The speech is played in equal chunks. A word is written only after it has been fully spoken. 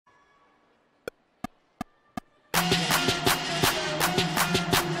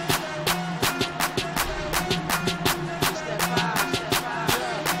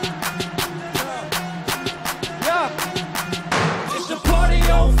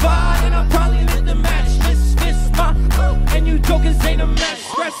fire, and I probably lit the match. This my, and you jokers ain't a match.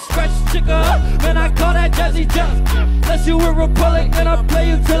 Scratch, chicka, man, I call that jazzy jump. Unless you were Republic, then I play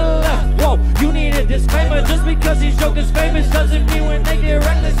you to the left. Whoa, you need a disclaimer. Just because these jokers famous doesn't mean when they get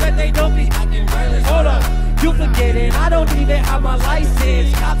reckless that they don't be acting reckless. Hold up, you forgetting, I don't even have my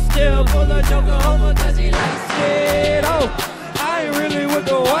license. Cops still pull the joker over cause he likes it. Oh, I ain't really with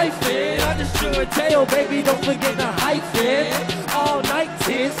the wife in. I just chew a tail, baby, don't forget the hyphen. All night,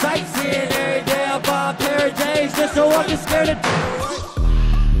 ten sightseeing, every day I buy a pair of J's just so I can scare the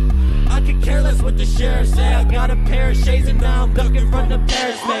I could care less what the sheriff say. I got a pair of shades and now I'm ducking from the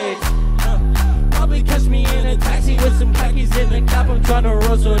Paris maids. Probably catch me in a taxi with some khakis in the cap. I'm trying to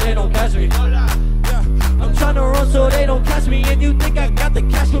run so they don't catch me. I'm trying to run so they don't catch me. And you think I got the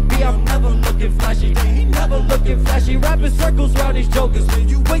cash with me? I'm never looking flashy. Never looking flashy. Rapping circles around these jokers.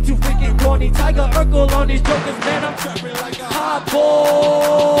 You way too freaking corny. Tiger Urkel on these jokers. Man, I'm trapping like a hot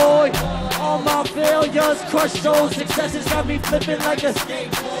boy. All my failures crush those successes. Got me flipping like a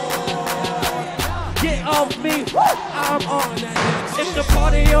skateboard. Get off me, I'm on that. If the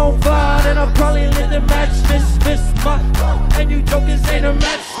party on fire, then I'll probably lit the match. This my, and you jokers ain't a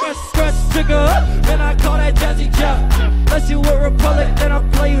match. Scratch, trigger, then I call that jazzy jump. Unless you were Republic, then I'll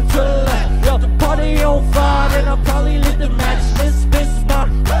play you to the left. Yo, the party on fire, then I'll probably lit the match. This my,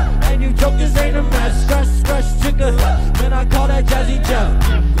 and you jokers ain't a match. Scratch, trigger, then I call that jazzy jump.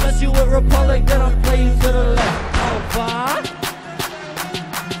 Unless you were Republic, then I'll play you to the left. On fire,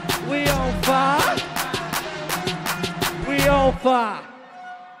 we on fire. We on fire.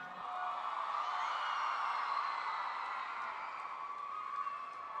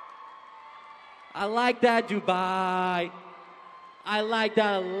 I like that, Dubai. I like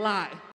that a lot.